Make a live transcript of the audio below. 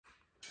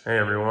Hey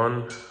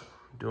everyone,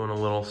 doing a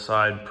little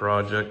side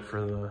project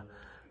for the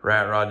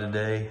rat rod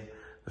today.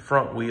 The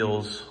front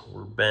wheels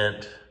were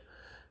bent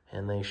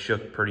and they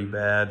shook pretty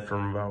bad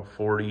from about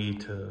 40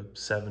 to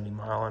 70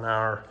 mile an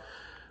hour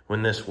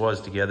when this was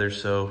together,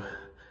 so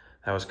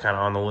that was kind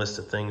of on the list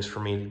of things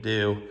for me to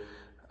do.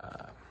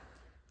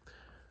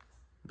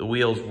 The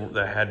wheels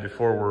that I had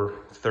before were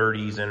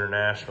 30s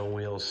International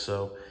wheels,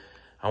 so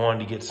I wanted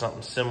to get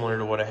something similar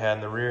to what I had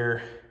in the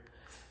rear.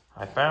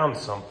 I found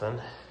something.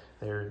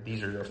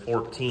 These are a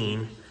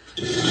 14,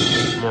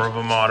 more of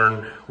a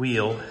modern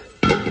wheel.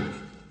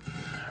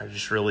 I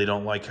just really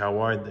don't like how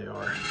wide they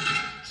are.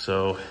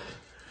 So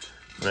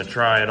I'm gonna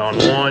try it on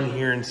one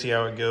here and see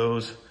how it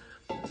goes.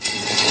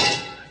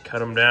 Cut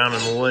them down in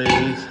the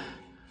lathe.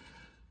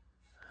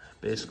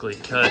 Basically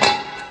cut,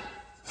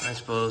 I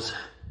suppose,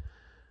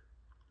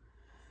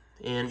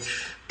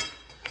 inch,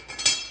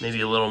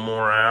 maybe a little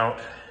more out.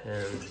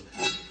 And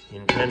the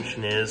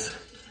intention is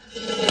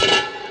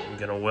I'm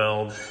gonna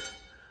weld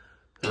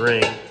the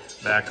ring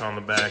back on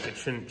the back. It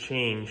shouldn't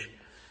change.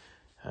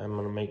 I'm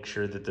gonna make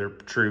sure that they're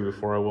true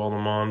before I weld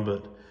them on,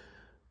 but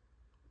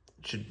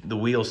the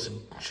wheels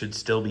should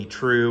still be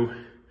true.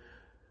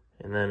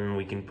 And then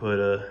we can put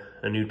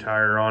a new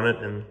tire on it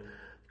and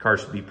the car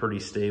should be pretty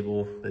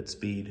stable at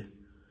speed.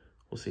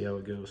 We'll see how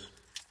it goes.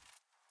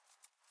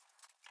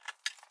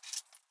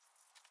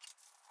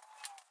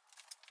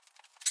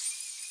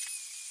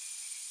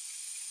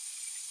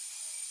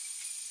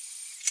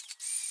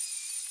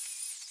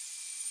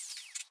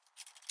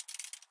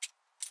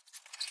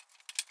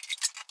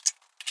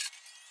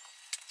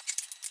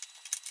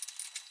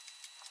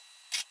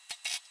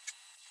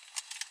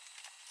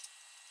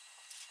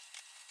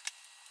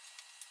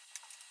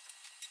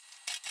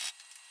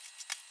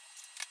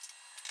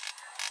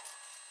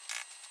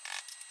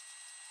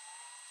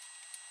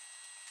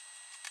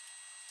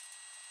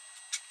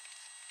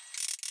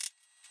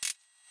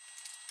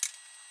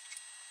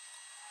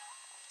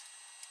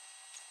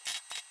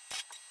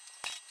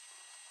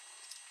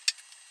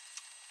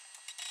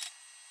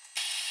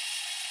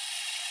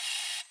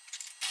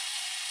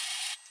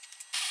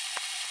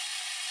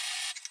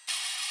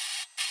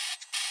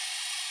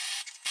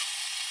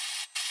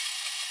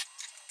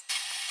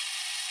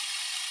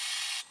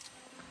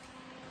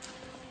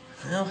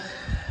 Well,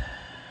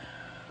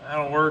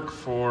 that'll work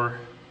for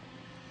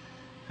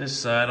this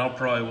side. I'll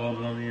probably weld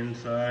it on the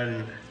inside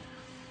and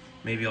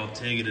maybe I'll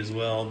TIG it as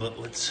well, but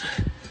let's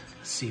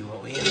see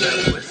what we end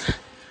up with.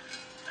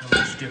 How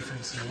much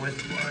difference in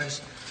width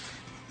wise.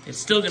 It's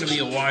still gonna be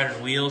a wider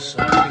wheel, so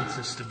I think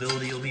the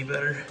stability will be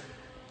better,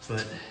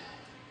 but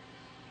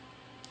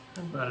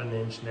about an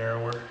inch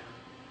narrower.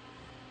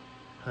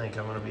 I think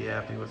I'm gonna be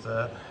happy with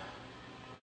that.